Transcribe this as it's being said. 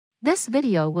This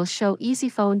video will show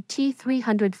Easyfone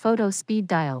T300 photo speed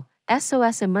dial,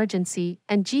 SOS emergency,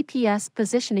 and GPS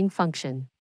positioning function.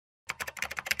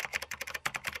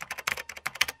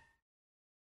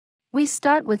 We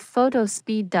start with photo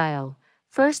speed dial.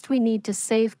 First we need to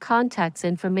save contacts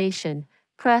information,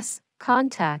 press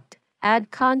contact,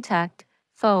 add contact,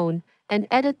 phone, and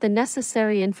edit the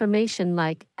necessary information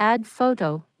like add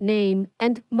photo, name,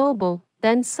 and mobile,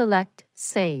 then select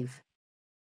save.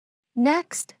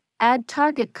 Next, add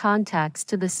target contacts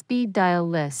to the speed dial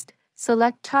list.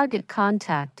 Select target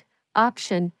contact,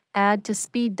 option, add to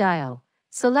speed dial.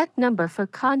 Select number for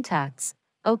contacts,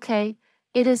 OK.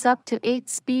 It is up to 8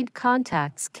 speed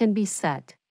contacts can be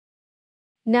set.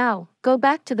 Now, go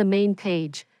back to the main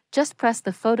page, just press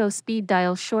the photo speed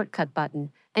dial shortcut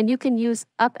button, and you can use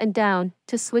up and down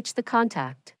to switch the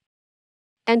contact.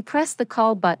 And press the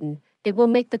call button, it will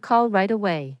make the call right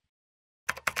away.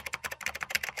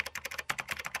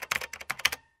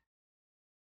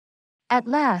 At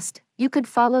last, you could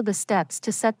follow the steps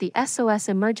to set the SOS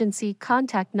emergency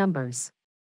contact numbers.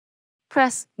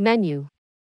 Press Menu,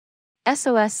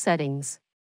 SOS Settings,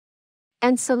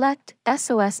 and select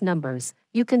SOS Numbers.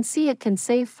 You can see it can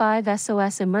save 5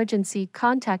 SOS emergency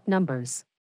contact numbers.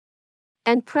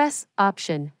 And press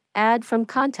Option, Add from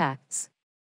Contacts.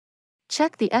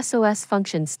 Check the SOS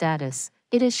function status,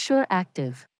 it is sure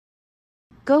active.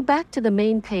 Go back to the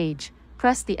main page,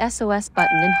 press the SOS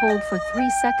button and hold for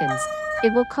 3 seconds.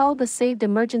 It will call the saved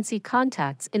emergency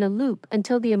contacts in a loop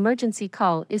until the emergency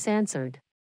call is answered.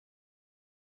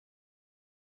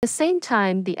 At the same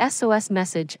time, the SOS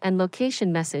message and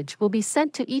location message will be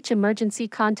sent to each emergency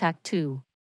contact too.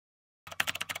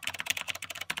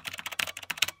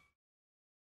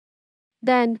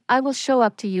 Then, I will show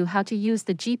up to you how to use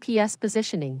the GPS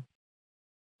positioning.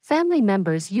 Family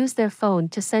members use their phone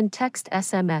to send text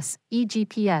SMS,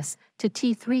 eGPS, to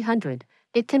T300.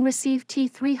 It can receive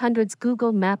T300's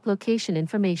Google Map location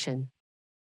information.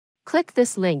 Click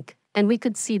this link, and we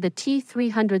could see the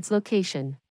T300's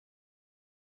location.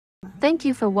 Thank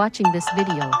you for watching this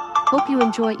video. Hope you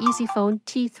enjoy Easyfone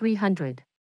T300.